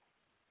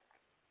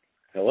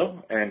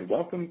Hello, and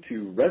welcome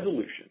to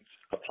Resolutions,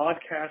 a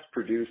podcast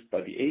produced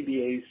by the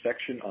ABA's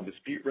section on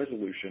dispute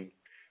resolution,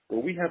 where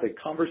we have a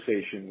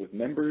conversation with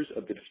members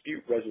of the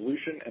dispute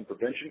resolution and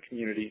prevention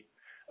community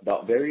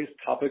about various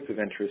topics of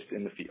interest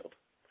in the field.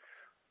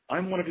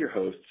 I'm one of your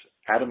hosts,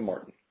 Adam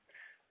Martin,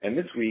 and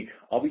this week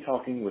I'll be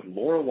talking with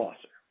Laura Wasser,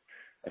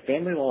 a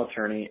family law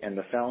attorney and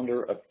the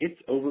founder of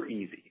It's Over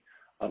Easy,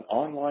 an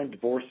online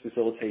divorce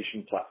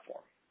facilitation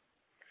platform.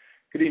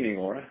 Good evening,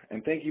 Laura,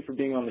 and thank you for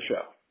being on the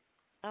show.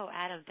 Oh,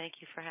 Adam, thank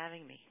you for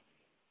having me.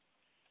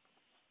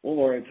 Well,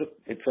 Laura,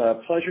 it's a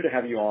pleasure to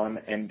have you on,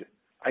 and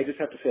I just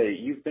have to say,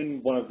 you've been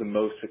one of the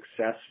most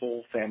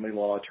successful family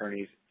law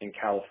attorneys in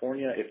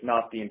California, if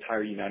not the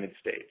entire United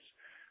States,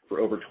 for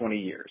over 20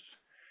 years.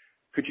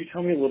 Could you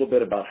tell me a little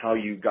bit about how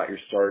you got your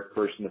start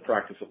first in the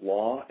practice of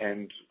law,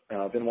 and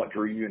then what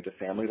drew you into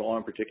family law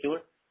in particular?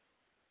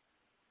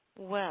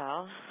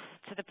 Well,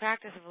 to the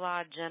practice of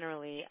law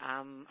generally,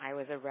 I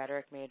was a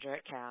rhetoric major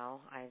at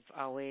Cal. I've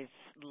always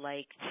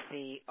liked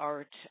the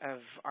art of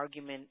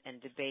argument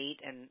and debate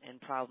and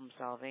problem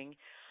solving,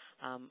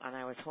 and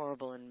I was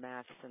horrible in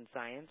maths and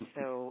science.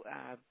 So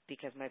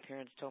because my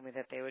parents told me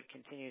that they would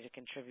continue to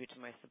contribute to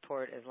my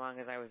support as long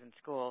as I was in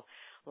school,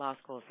 law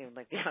school seemed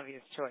like the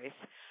obvious choice.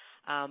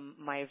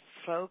 My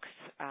folks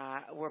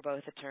were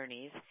both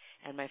attorneys,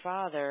 and my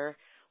father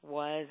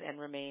was and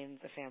remains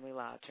a family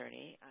law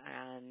attorney,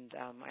 and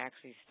I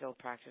actually still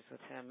practice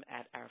with him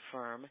at our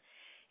firm.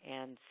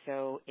 And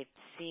so it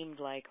seemed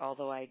like,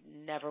 although I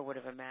never would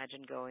have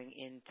imagined going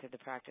into the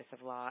practice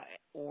of law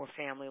or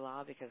family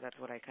law, because that's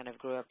what I kind of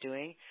grew up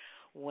doing,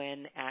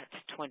 when at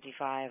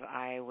 25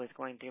 I was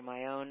going through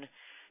my own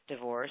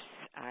divorce,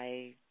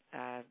 I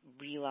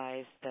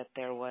realized that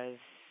there was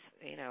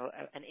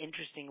an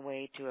interesting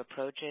way to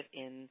approach it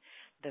in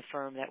the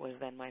firm that was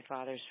then my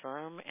father's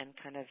firm, and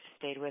kind of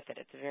stayed with it.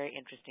 It's a very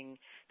interesting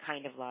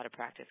kind of law to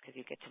practice because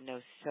you get to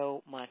know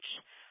so much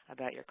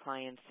about your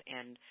clients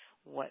and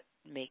what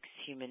makes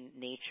human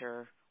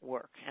nature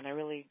work. And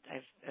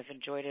I've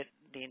enjoyed it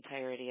the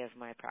entirety of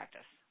my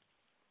practice.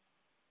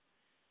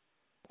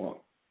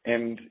 Well,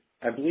 and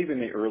I believe in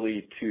the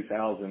early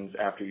 2000s,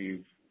 after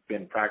you've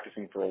been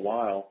practicing for a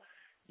while,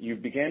 you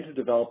began to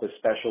develop a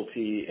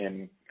specialty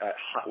in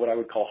what I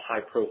would call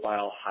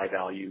high-profile,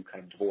 high-value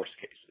kind of divorce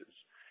cases.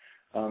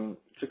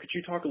 So could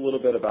you talk a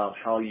little bit about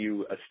how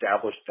you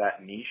established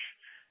that niche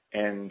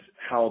and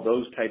how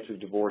those types of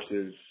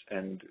divorces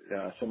and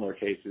similar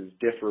cases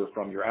differ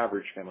from your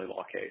average family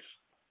law case?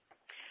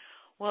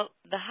 Well,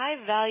 the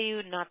high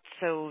value, not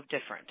so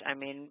different. I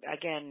mean,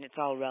 again, it's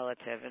all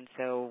relative. And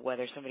so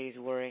whether somebody's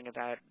worrying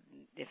about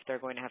if they're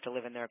going to have to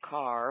live in their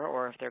car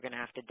or if they're going to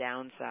have to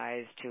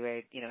downsize to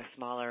a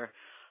smaller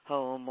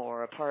home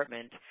or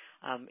apartment,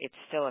 it's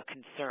still a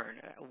concern.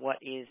 What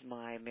is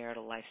my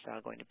marital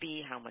lifestyle going to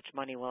be? How much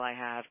money will I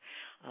have?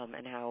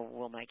 And how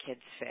will my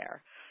kids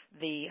fare?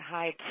 The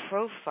high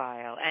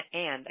profile,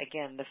 and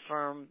again, the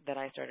firm that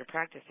I started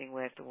practicing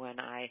with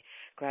when I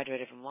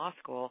graduated from law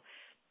school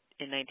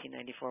in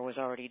 1994 was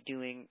already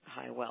doing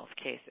high wealth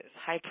cases.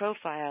 High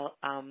profile,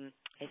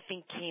 I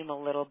think, came a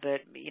little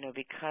bit,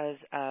 because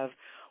of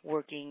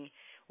working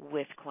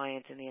with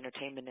clients in the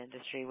entertainment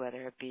industry,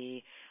 whether it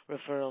be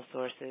referral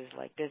sources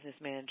like business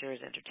managers,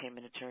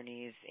 entertainment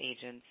attorneys,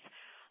 agents.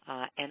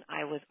 And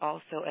I was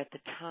also at the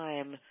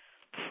time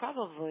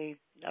probably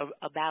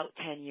about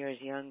 10 years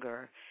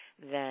younger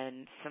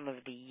than some of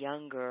the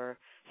younger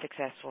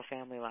successful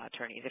family law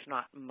attorneys, if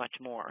not much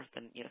more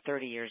than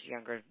 30 years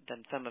younger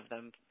than some of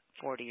them,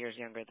 40 years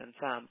younger than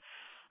some.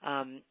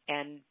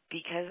 And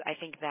because I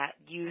think that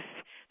youth,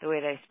 the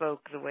way that I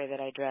spoke, the way that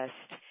I dressed,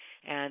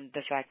 and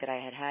the fact that I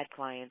had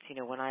clients,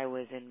 when I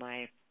was in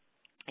my,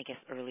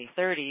 early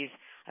 30s,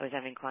 I was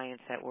having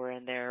clients that were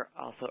in their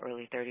also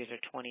early 30s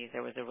or 20s.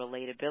 There was a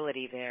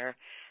relatability there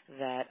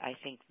that I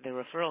think the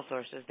referral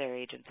sources, their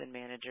agents and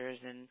managers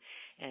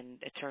and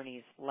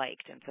attorneys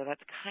liked. And so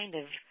that's kind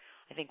of,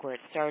 I think, where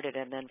it started.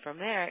 And then from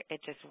there,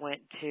 it just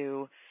went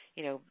to,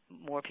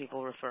 more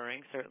people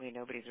referring. Certainly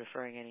nobody's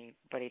referring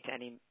anybody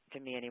to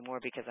me anymore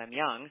because I'm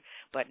young,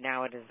 but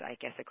now it is,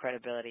 a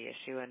credibility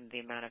issue, and the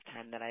amount of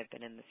time that I've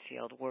been in this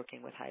field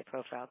working with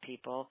high-profile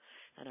people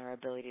and our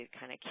ability to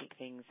kind of keep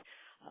things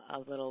a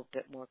little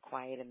bit more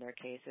quiet in their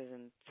cases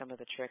and some of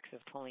the tricks of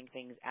pulling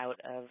things out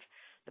of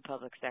the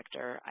public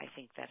sector, I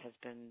think that has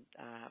been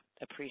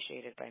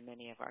appreciated by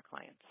many of our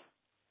clients.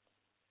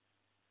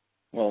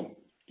 Well,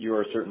 you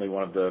are certainly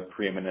one of the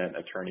preeminent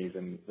attorneys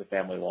in the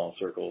family law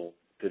circle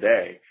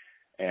today,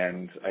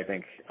 and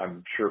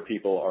I'm sure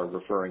people are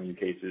referring you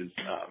cases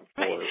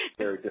for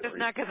very different reasons. It's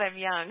not because I'm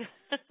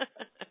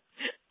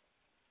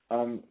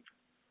young.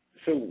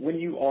 So when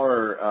you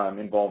are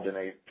involved in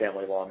a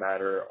family law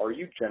matter, are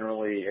you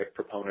generally a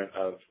proponent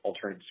of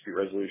alternative dispute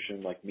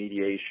resolution like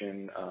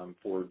mediation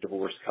for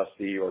divorce,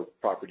 custody, or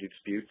property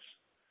disputes?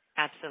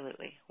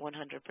 Absolutely, 100%.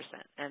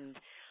 And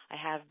I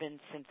have been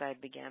since I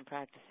began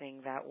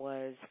practicing. That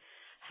was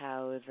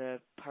how the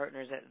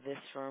partners at this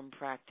firm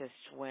practiced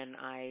when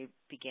I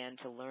began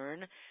to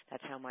learn.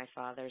 That's how my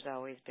father's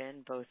always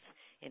been, both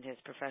in his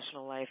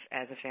professional life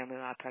as a family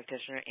law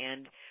practitioner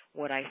and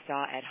what I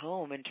saw at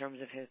home in terms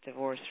of his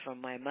divorce from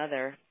my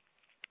mother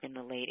in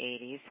the late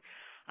 80s.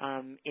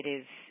 It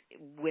is,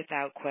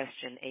 without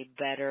question, a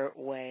better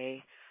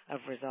way of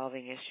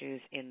resolving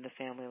issues in the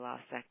family law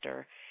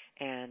sector.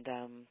 And,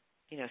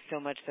 so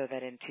much so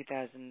that in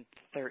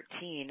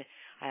 2013,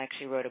 I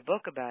actually wrote a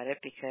book about it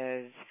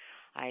because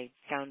I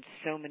found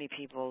so many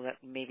people that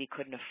maybe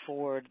couldn't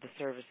afford the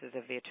services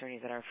of the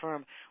attorneys at our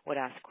firm would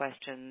ask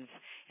questions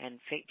and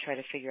try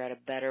to figure out a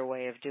better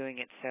way of doing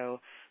it. So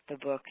the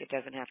book, It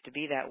Doesn't Have to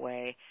Be That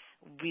Way,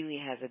 really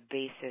has a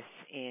basis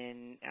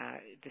in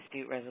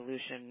dispute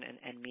resolution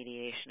and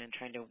mediation and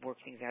trying to work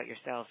things out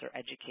yourselves or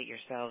educate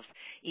yourselves,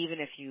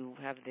 even if you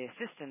have the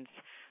assistance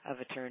of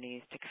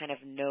attorneys, to kind of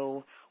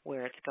know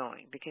where it's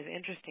going. Because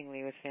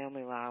interestingly, with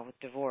family law, with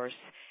divorce,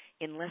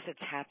 unless it's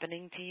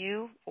happening to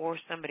you or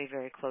somebody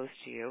very close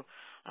to you,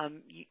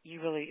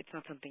 you really, it's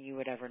not something you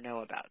would ever know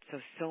about.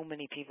 So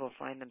many people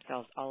find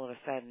themselves all of a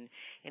sudden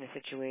in a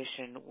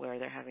situation where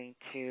they're having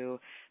to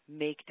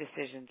make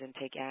decisions and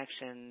take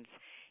actions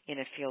in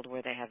a field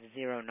where they have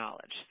zero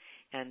knowledge.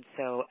 And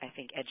so I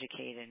think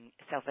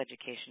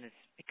self-education is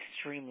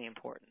extremely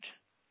important.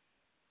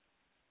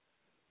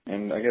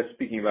 And I guess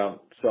speaking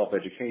about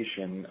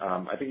self-education,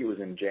 I think it was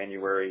in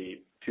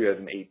January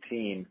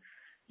 2018,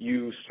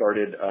 you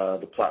started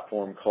the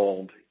platform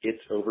called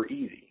It's Over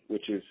Easy,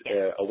 which is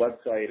a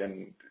website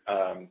and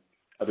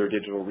other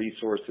digital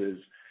resources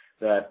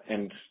that,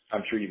 and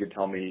I'm sure you could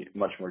tell me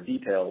much more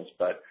details,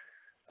 but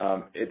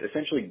it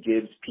essentially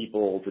gives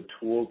people the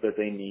tools that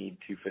they need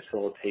to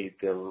facilitate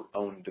their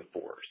own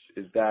divorce.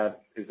 Is that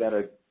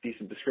a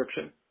decent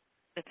description?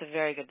 It's a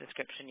very good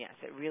description, yes.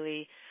 It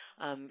really,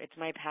 it's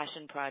my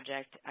passion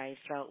project. I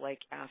felt like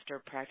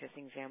after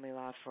practicing family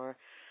law for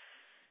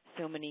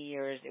so many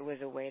years, it was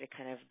a way to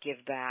kind of give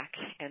back.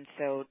 And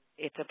so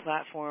it's a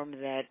platform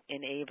that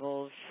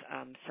enables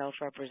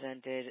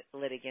self-represented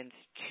litigants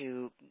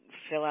to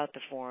fill out the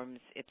forms.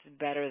 It's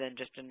better than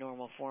just a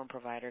normal form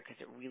provider because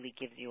it really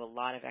gives you a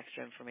lot of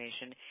extra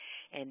information.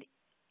 And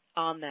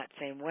on that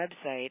same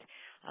website,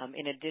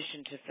 in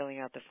addition to filling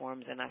out the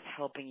forms and us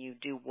helping you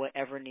do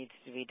whatever needs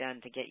to be done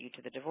to get you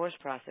to the divorce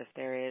process,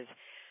 there is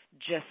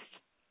just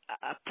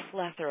a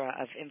plethora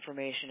of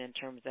information in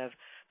terms of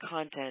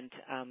content.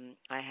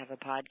 I have a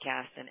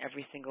podcast, and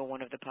every single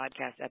one of the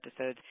podcast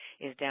episodes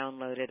is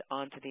downloaded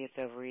onto the It's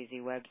Over Easy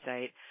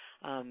website.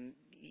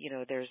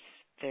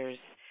 There's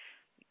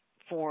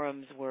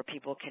forums where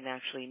people can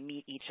actually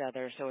meet each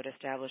other, so it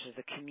establishes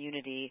a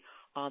community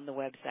on the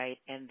website,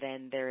 and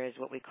then there is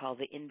what we call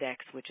the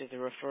index, which is a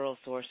referral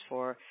source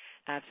for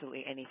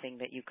absolutely anything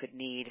that you could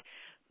need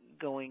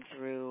going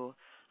through,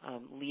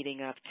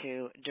 leading up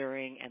to,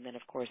 during, and then,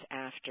 of course,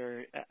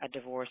 after a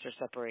divorce or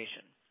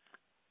separation.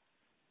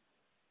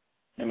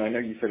 And I know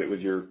you said it was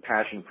your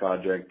passion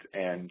project,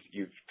 and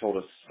you've told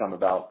us some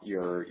about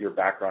your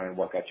background and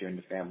what got you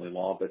into family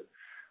law, but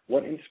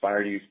what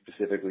inspired you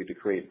specifically to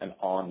create an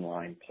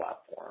online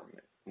platform?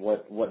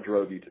 What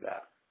drove you to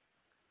that?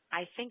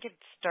 I think it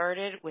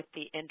started with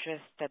the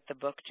interest that the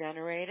book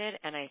generated,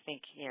 and I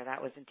think,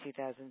 that was in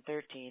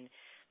 2013.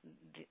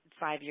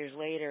 5 years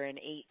later, in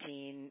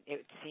 18,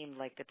 it seemed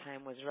like the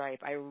time was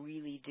ripe. I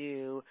really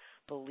do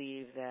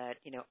believe that,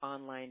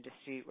 online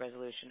dispute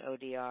resolution,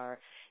 ODR,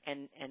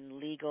 and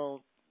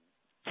legal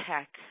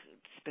tech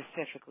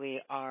specifically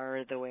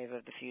are the wave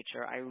of the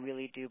future. I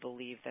really do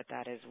believe that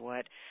that is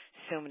what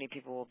so many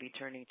people will be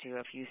turning to.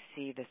 If you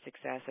see the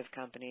success of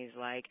companies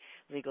like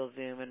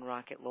LegalZoom and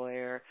Rocket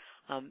Lawyer,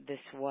 this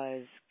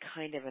was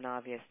kind of an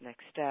obvious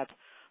next step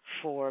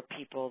for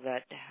people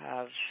that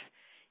have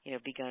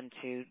begun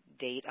to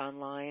date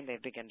online,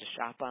 they've begun to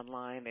shop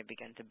online, they've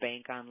begun to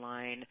bank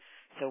online.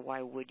 So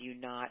why would you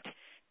not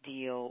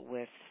deal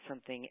with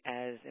something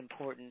as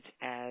important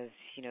as,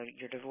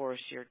 your divorce,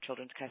 your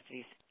children's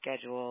custody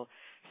schedule,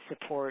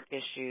 support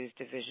issues,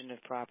 division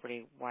of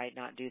property? Why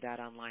not do that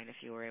online if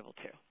you were able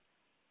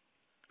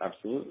to?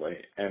 Absolutely.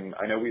 And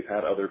I know we've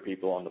had other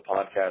people on the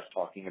podcast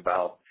talking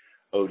about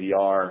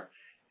ODR,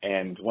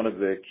 and one of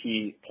the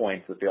key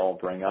points that they all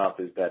bring up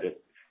is that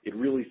it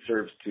really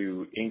serves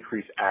to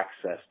increase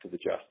access to the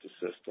justice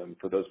system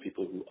for those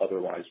people who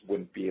otherwise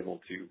wouldn't be able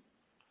to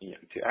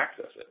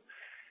access it.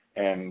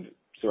 And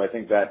so I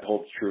think that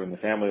holds true in the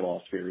family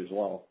law sphere as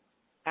well.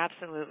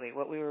 Absolutely.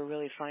 What we were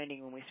really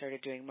finding when we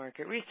started doing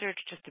market research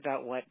just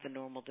about what the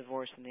normal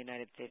divorce in the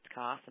United States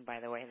costs, and by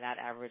the way, that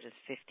average is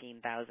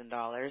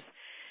 $15,000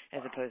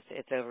 as opposed to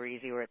It's Over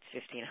Easy where it's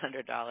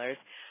 $1,500,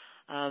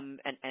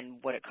 and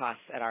what it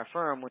costs at our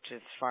firm, which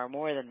is far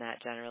more than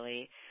that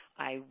generally.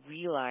 I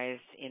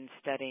realized in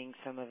studying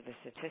some of the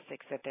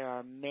statistics that there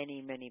are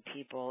many, many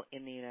people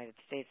in the United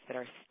States that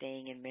are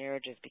staying in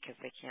marriages because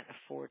they can't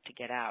afford to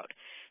get out.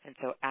 And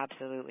so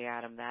absolutely,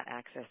 Adam, that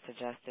access to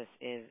justice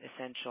is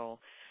essential,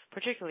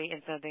 particularly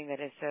in something that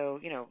is so,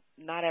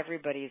 not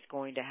everybody's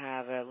going to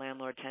have a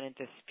landlord-tenant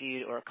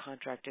dispute or a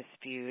contract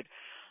dispute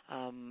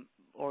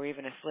or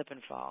even a slip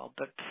and fall,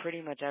 but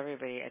pretty much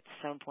everybody at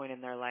some point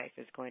in their life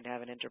is going to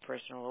have an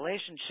interpersonal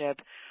relationship,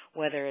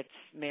 whether it's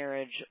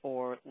marriage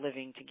or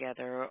living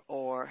together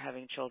or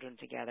having children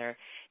together.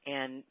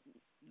 And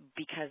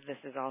because this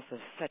is also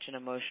such an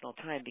emotional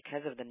time,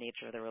 because of the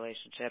nature of the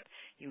relationship,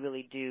 you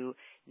really do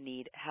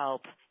need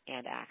help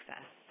and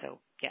access. So,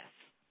 yes.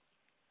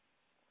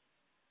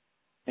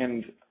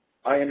 And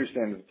I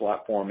understand the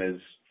platform is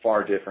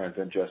far different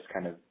than just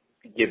kind of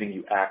giving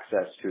you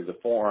access to the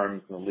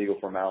forms and the legal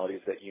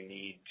formalities that you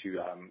need to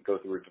go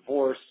through a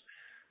divorce.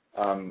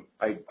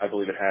 I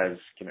believe it has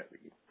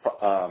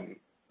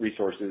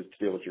resources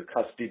to deal with your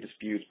custody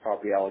disputes,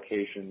 property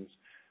allocations,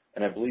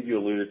 and I believe you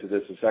alluded to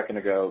this a second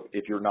ago.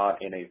 If you're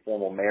not in a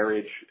formal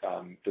marriage,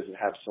 does it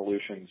have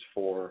solutions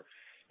for,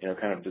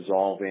 kind of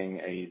dissolving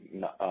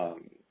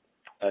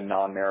a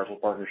non-marital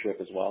partnership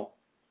as well?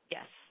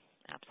 Yes,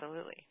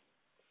 absolutely.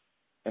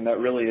 And that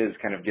really is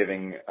kind of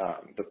giving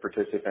the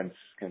participants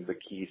kind of the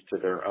keys to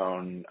their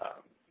own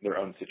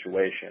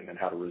situation and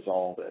how to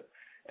resolve it,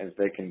 as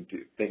they can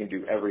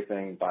do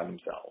everything by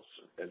themselves.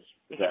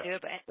 They can do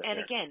it, and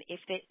again, if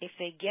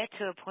they get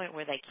to a point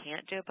where they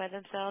can't do it by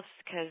themselves,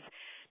 because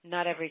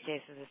not every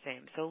case is the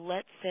same. So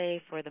let's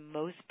say for the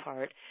most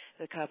part,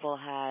 the couple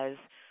has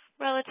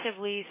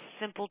relatively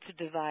simple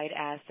to divide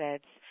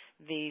assets.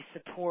 The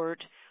support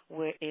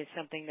is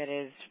something that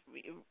is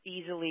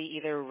easily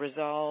either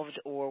resolved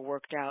or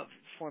worked out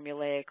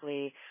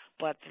formulaically,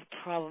 but the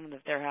problem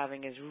that they're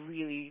having is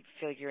really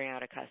figuring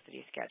out a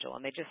custody schedule,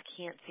 and they just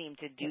can't seem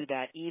to do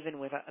that even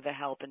with the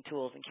help and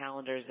tools and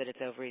calendars that It's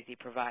Over Easy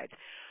provides.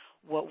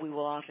 What we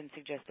will often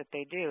suggest that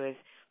they do is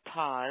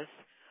pause,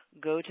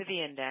 go to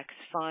the index,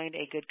 find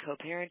a good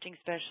co-parenting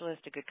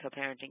specialist, a good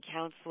co-parenting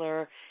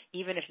counselor,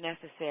 even if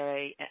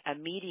necessary, a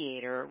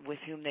mediator with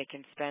whom they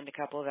can spend a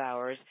couple of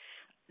hours,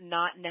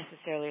 not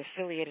necessarily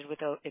affiliated with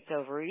It's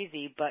Over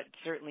Easy, but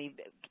certainly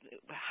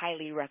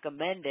highly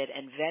recommended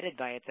and vetted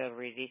by It's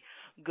Over Easy.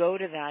 Go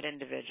to that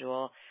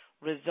individual,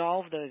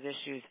 resolve those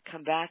issues,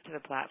 come back to the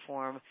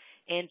platform,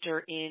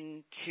 enter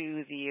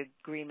into the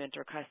agreement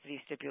or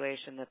custody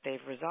stipulation that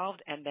they've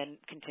resolved, and then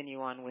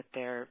continue on with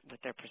their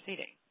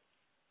proceeding.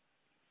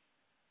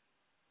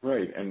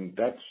 Right, and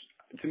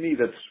to me,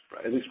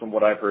 at least from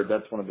what I've heard,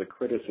 that's one of the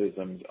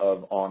criticisms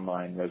of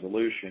online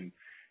resolution,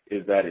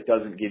 is that it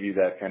doesn't give you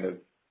that kind of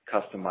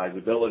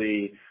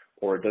customizability,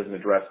 or it doesn't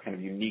address kind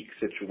of unique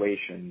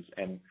situations.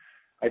 And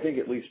I think,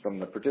 at least from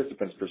the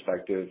participant's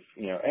perspective,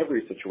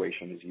 every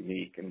situation is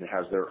unique and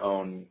has their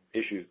own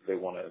issues they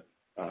want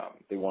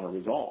to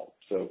resolve.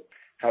 So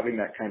having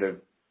that kind of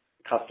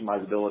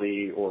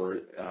customizability or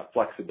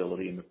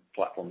flexibility in the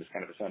platform is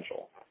kind of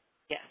essential.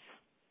 Yes.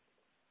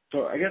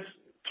 So I guess,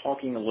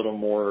 talking a little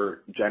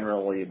more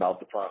generally about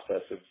the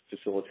process of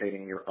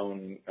facilitating your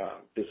own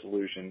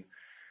dissolution,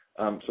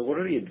 so what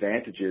are the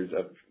advantages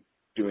of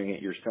doing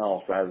it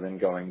yourself rather than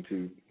going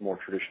to more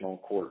traditional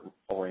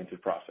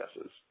court-oriented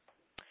processes?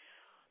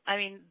 I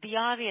mean, the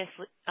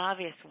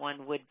obvious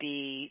one would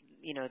be,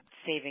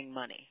 saving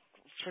money.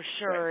 For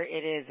sure, right.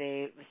 It is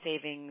a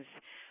savings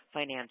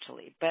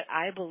financially, but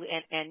I believe,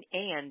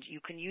 and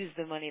you can use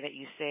the money that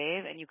you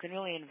save, and you can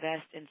really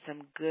invest in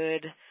some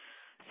good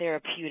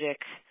therapeutic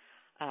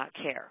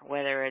care,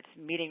 whether it's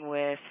meeting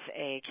with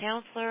a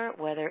counselor,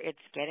 whether it's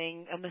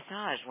getting a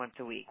massage once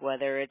a week,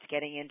 whether it's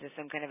getting into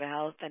some kind of a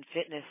health and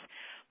fitness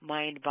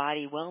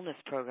mind-body wellness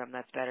program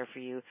that's better for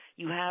you.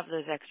 You have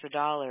those extra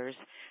dollars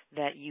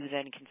that you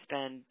then can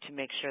spend to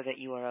make sure that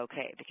you are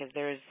okay. Because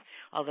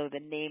although the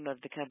name of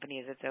the company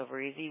is It's Over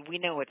Easy, we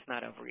know it's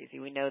not over easy.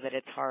 We know that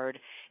it's hard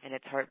and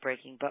it's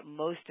heartbreaking, but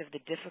most of the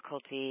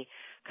difficulty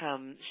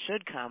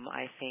should come,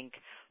 I think,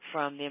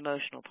 from the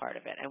emotional part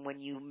of it. And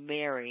when you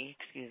marry,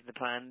 excuse the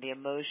pun, the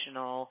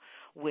emotional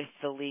with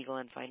the legal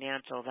and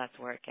financial, that's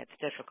where it gets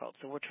difficult.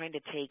 So we're trying to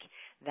take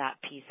that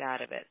piece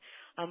out of it.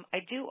 I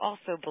do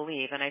also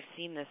believe, and I've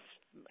seen this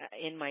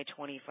in my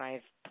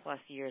 25 plus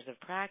years of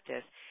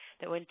practice,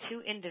 that when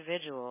two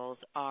individuals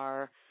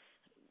are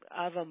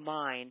of a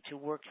mind to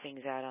work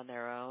things out on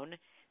their own,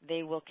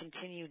 they will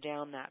continue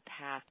down that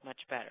path much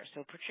better.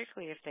 So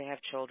particularly if they have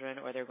children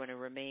or they're going to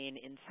remain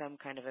in some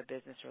kind of a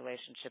business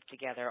relationship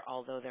together,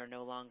 although they're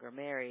no longer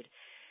married,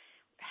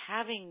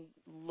 having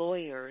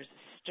lawyers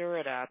stir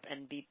it up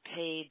and be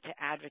paid to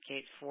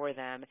advocate for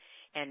them,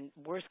 and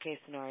worst case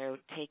scenario,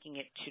 taking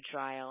it to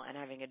trial and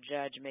having a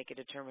judge make a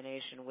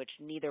determination, which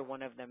neither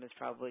one of them is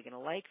probably going to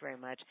like very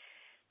much,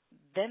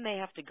 then they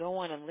have to go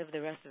on and live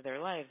the rest of their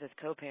lives as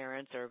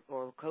co-parents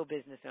or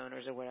co-business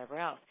owners or whatever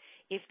else.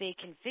 If they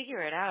can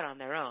figure it out on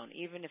their own,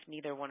 even if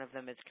neither one of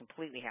them is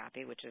completely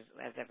happy, which is,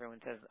 as everyone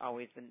says,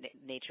 always the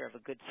nature of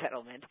a good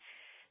settlement,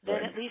 then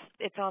right. At least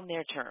it's on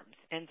their terms.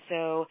 And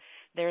so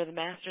they're the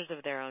masters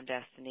of their own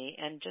destiny,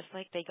 and just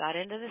like they got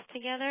into this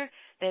together,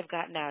 they've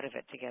gotten out of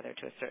it together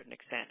to a certain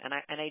extent. And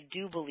I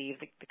do believe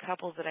that the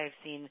couples that I've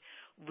seen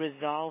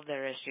resolve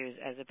their issues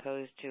as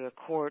opposed to a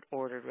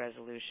court-ordered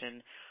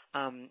resolution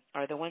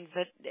are the ones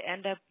that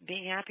end up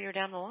being happier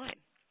down the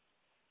line.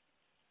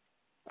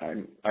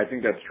 I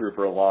think that's true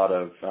for a lot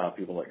of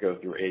people that go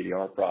through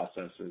ADR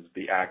processes.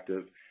 The act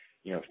of,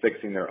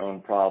 fixing their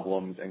own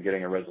problems and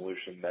getting a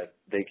resolution that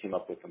they came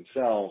up with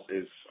themselves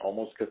is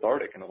almost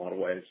cathartic in a lot of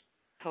ways.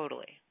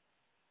 Totally.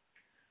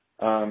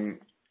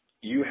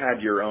 You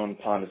had your own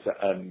pun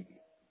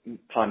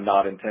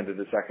not intended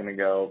a second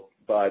ago,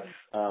 but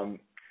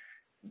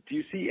do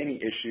you see any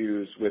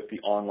issues with the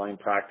online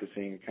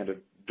practicing kind of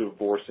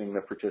divorcing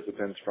the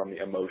participants from the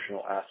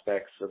emotional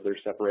aspects of their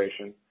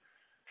separation?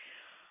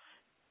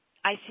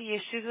 I see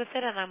issues with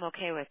it, and I'm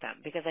okay with them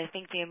because I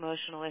think the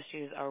emotional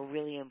issues are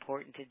really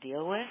important to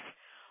deal with,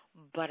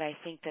 but I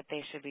think that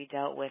they should be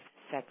dealt with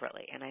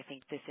separately, and I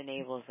think this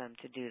enables them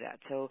to do that.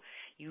 So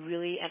you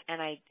really,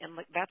 and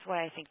that's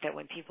why I think that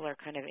when people are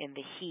kind of in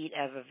the heat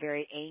of a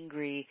very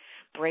angry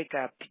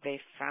breakup,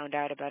 they found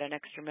out about an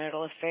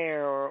extramarital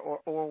affair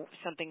or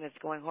something that's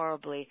going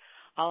horribly,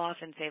 I'll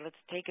often say, let's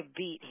take a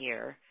beat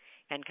here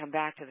and come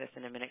back to this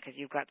in a minute because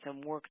you've got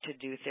some work to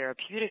do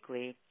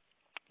therapeutically.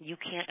 You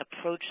can't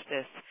approach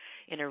this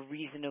in a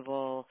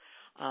reasonable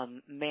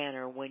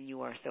manner when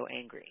you are so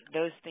angry.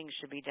 Those things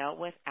should be dealt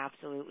with,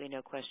 absolutely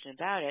no question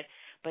about it,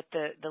 but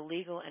the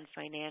legal and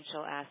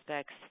financial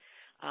aspects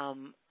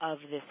of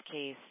this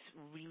case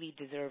really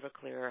deserve a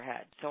clearer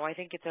head. So I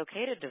think it's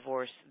okay to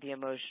divorce the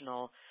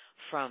emotional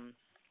from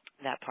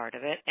that part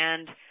of it.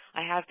 And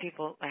I have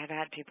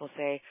had people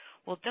say,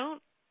 well,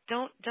 don't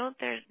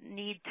there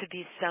need to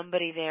be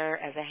somebody there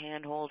as a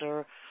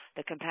handholder,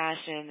 the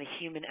compassion, the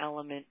human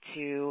element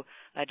to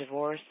a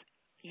divorce?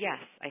 Yes,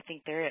 I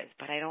think there is,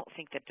 but I don't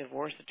think that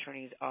divorce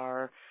attorneys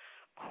are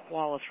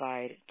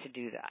qualified to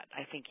do that.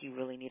 I think you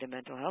really need a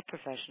mental health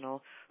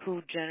professional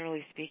who,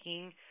 generally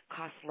speaking,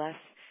 costs less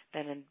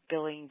than a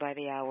billing by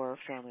the hour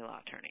family law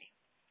attorney.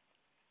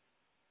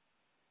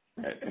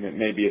 Right. And it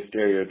may be a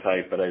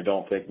stereotype, but I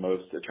don't think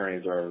most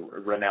attorneys are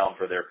renowned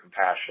for their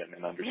compassion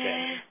and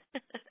understanding.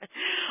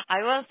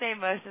 I will say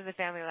most of the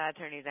family law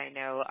attorneys I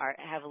know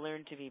have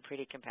learned to be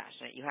pretty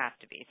compassionate. You have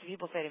to be. So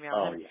people say to me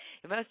all the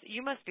time,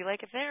 you must be like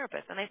a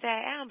therapist. And I say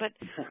I am, but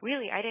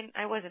really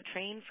I wasn't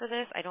trained for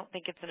this. I don't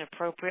think it's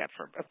appropriate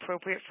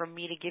for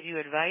me to give you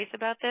advice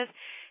about this.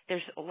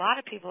 There's a lot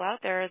of people out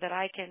there that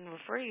I can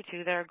refer you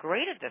to that are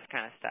great at this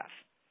kind of stuff.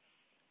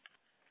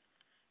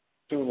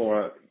 So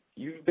Laura,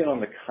 you've been on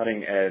the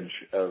cutting edge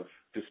of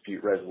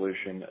dispute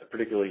resolution,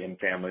 particularly in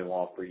family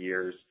law, for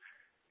years.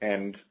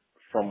 And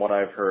from what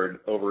I've heard,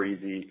 It's Over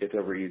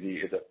Easy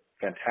is a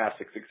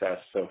fantastic success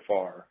so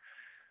far.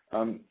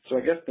 So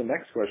I guess the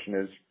next question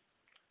is,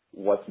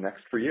 what's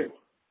next for you?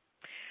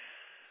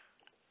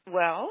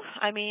 Well,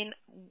 I mean,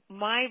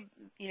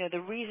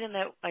 the reason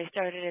that I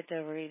started It's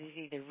Over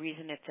Easy, the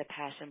reason it's a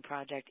passion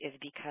project is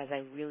because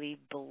I really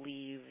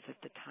believe that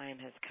the time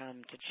has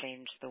come to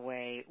change the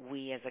way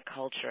we as a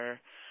culture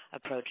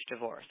approach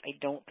divorce. I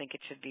don't think it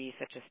should be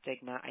such a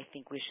stigma. I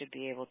think we should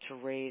be able to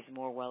raise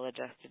more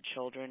well-adjusted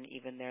children,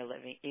 even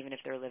if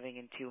they're living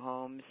in two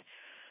homes.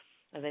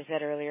 As I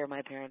said earlier,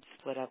 my parents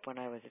split up when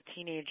I was a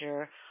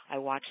teenager. I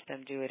watched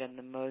them do it in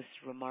the most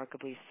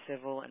remarkably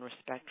civil and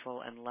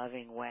respectful and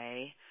loving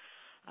way.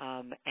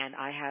 And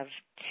I have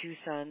two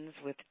sons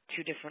with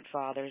two different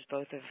fathers,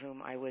 both of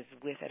whom I was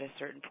with at a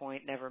certain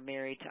point, never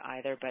married to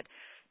either, but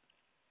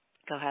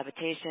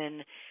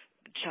cohabitation,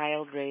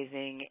 child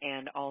raising,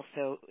 and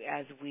also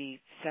as we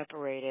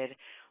separated,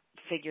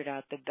 figured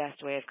out the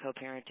best way of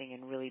co-parenting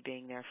and really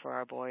being there for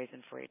our boys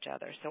and for each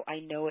other. So I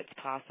know it's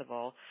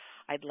possible.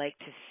 I'd like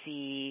to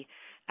see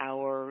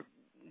our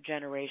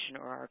generation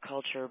or our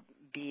culture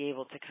be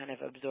able to kind of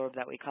absorb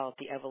that. We call it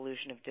the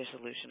evolution of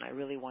dissolution. I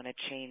really want to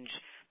change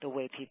the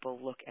way people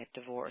look at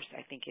divorce.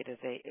 I think it is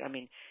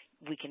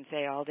we can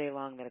say all day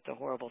long that it's a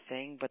horrible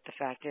thing, but the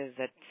fact is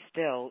that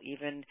still,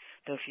 even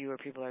though fewer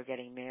people are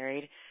getting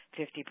married,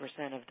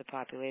 50% of the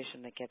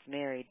population that gets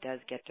married does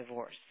get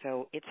divorced.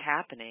 So it's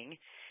happening,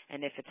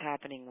 and if it's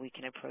happening, we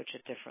can approach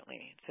it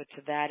differently. So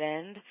to that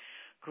end,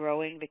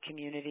 growing the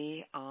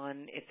community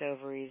on It's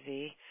Over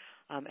Easy.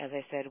 As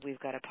I said, we've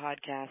got a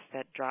podcast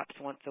that drops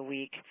once a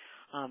week,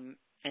 and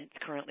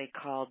it's currently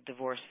called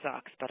Divorce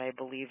Sucks, but I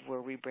believe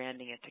we're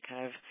rebranding it to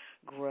kind of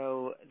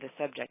grow the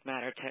subject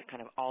matter to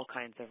kind of all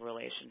kinds of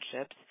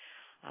relationships.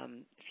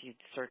 If you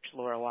search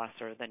Laura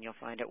Wasser, then you'll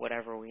find it,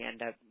 whatever we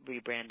end up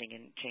rebranding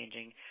and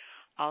changing.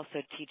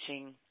 Also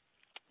teaching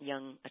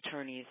young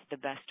attorneys the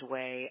best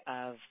way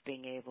of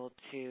being able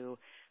to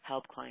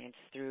help clients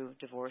through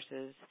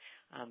divorces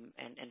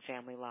and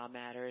family law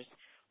matters.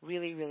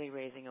 Really, really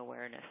raising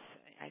awareness.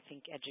 I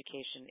think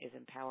education is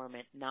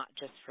empowerment, not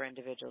just for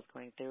individuals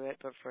going through it,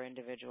 but for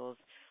individuals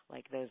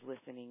like those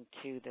listening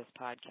to this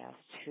podcast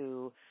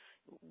who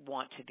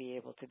want to be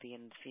able to be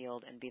in the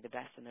field and be the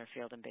best in their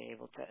field and be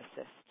able to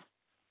assist.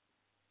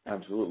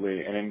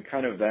 Absolutely. And in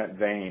kind of that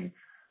vein,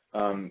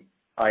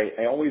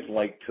 I always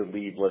like to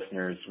leave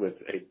listeners with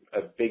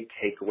a big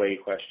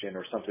takeaway question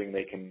or something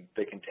they can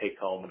take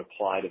home and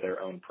apply to their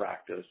own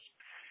practice.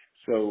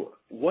 So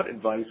what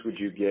advice would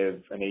you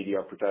give an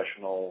ADR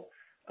professional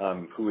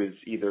who has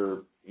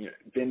either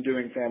been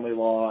doing family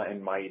law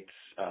and might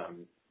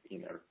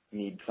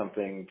need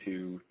something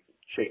to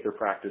shake their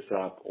practice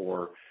up,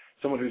 or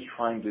someone who's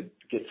trying to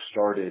get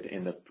started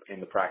in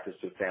the practice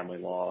of family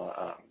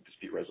law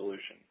dispute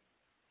resolution?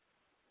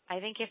 I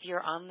think if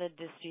you're on the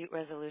dispute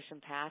resolution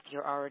path,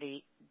 you're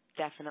already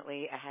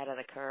definitely ahead of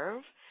the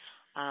curve.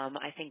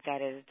 I think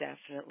that is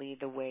definitely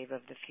the wave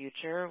of the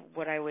future.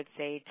 What I would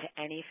say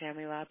to any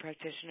family law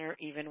practitioner,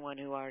 even one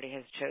who already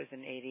has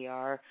chosen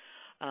ADR,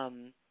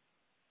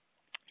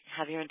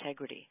 have your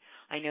integrity.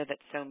 I know that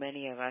so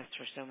many of us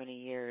for so many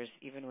years,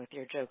 even with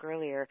your joke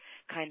earlier,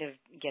 kind of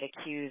get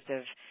accused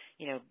of,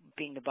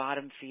 being the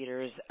bottom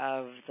feeders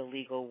of the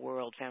legal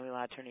world, family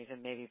law attorneys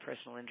and maybe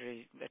personal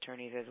injury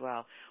attorneys as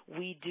well.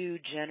 We do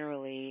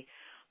generally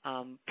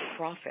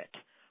profit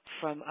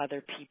from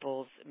other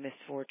people's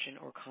misfortune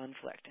or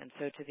conflict. And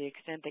so to the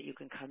extent that you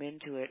can come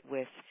into it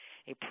with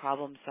a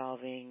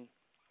problem-solving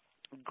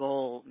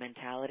goal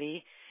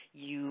mentality,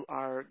 you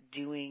are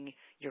doing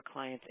your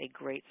clients a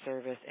great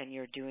service and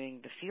you're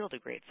doing the field a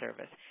great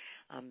service.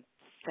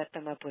 Set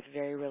them up with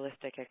very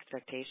realistic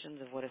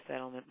expectations of what a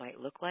settlement might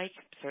look like,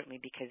 certainly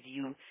because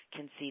you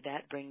can see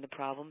that, bring the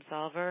problem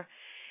solver.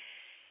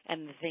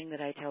 And the thing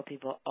that I tell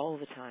people all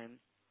the time,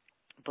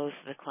 both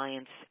the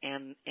clients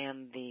and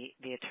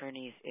the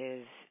attorneys,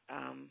 is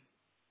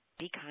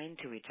be kind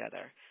to each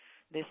other.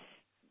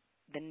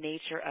 The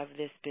nature of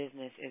this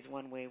business is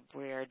one way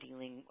we are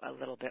dealing a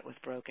little bit with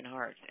broken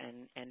hearts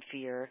and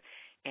fear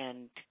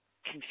and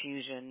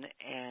confusion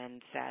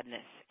and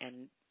sadness.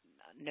 And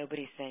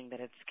nobody's saying that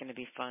it's going to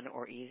be fun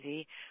or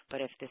easy, but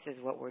if this is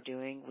what we're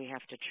doing, we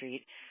have to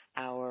treat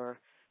our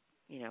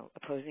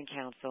opposing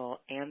counsel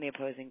and the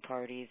opposing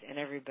parties and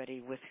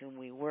everybody with whom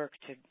we work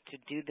to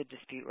do the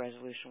dispute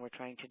resolution we're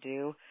trying to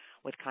do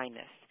with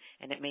kindness.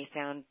 And it may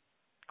sound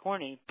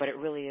corny, but it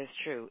really is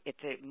true. It's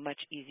a much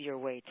easier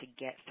way to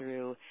get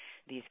through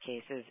these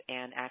cases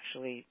and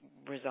actually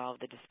resolve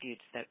the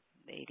disputes that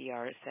the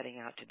ADR is setting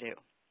out to do.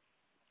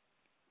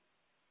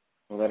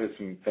 Well, that is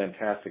some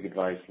fantastic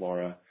advice,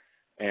 Laura,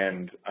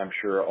 and I'm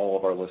sure all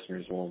of our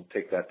listeners will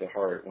take that to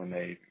heart when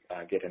they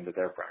get into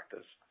their practice.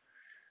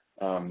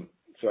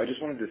 So I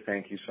just wanted to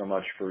thank you so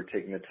much for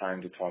taking the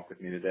time to talk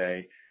with me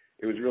today.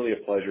 It was really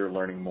a pleasure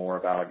learning more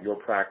about your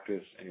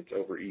practice and It's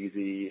Over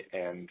Easy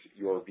and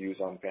your views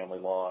on family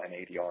law and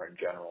ADR in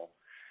general.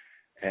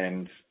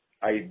 And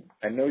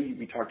I know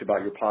we talked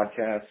about your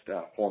podcast,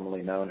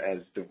 formerly known as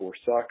Divorce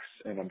Sucks,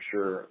 and I'm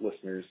sure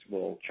listeners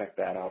will check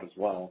that out as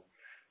well.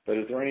 But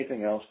is there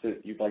anything else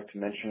that you'd like to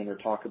mention or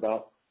talk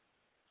about?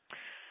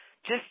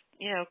 Just,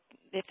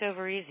 It's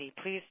Over Easy.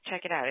 Please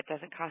check it out. It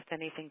doesn't cost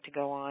anything to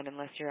go on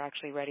unless you're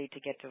actually ready to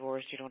get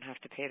divorced. You don't have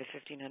to pay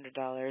the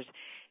 $1,500.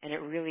 And it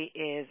really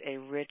is a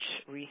rich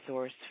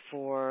resource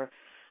for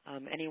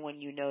anyone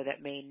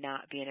that may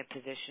not be in a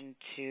position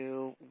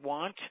to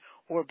want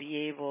or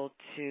be able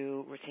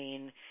to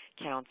retain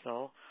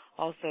counsel.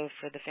 Also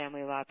for the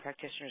family law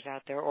practitioners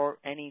out there, or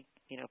any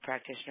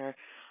practitioner,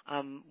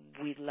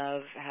 we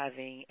love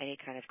having any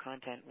kind of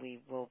content. We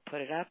will put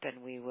it up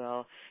and we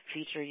will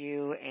feature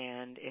you,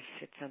 and if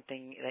it's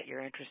something that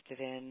you're interested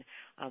in,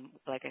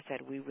 like I said,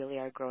 we really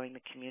are growing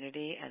the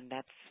community, and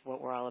that's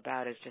what we're all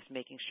about, is just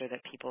making sure that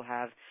people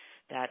have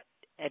that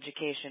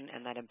education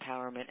and that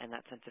empowerment and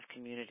that sense of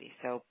community.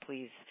 So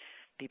please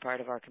be part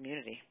of our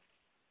community.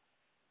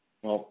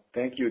 Well,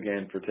 thank you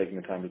again for taking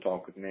the time to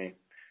talk with me.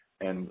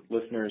 And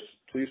listeners,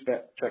 please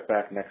check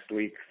back next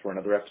week for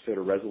another episode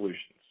of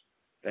Resolutions.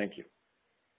 Thank you.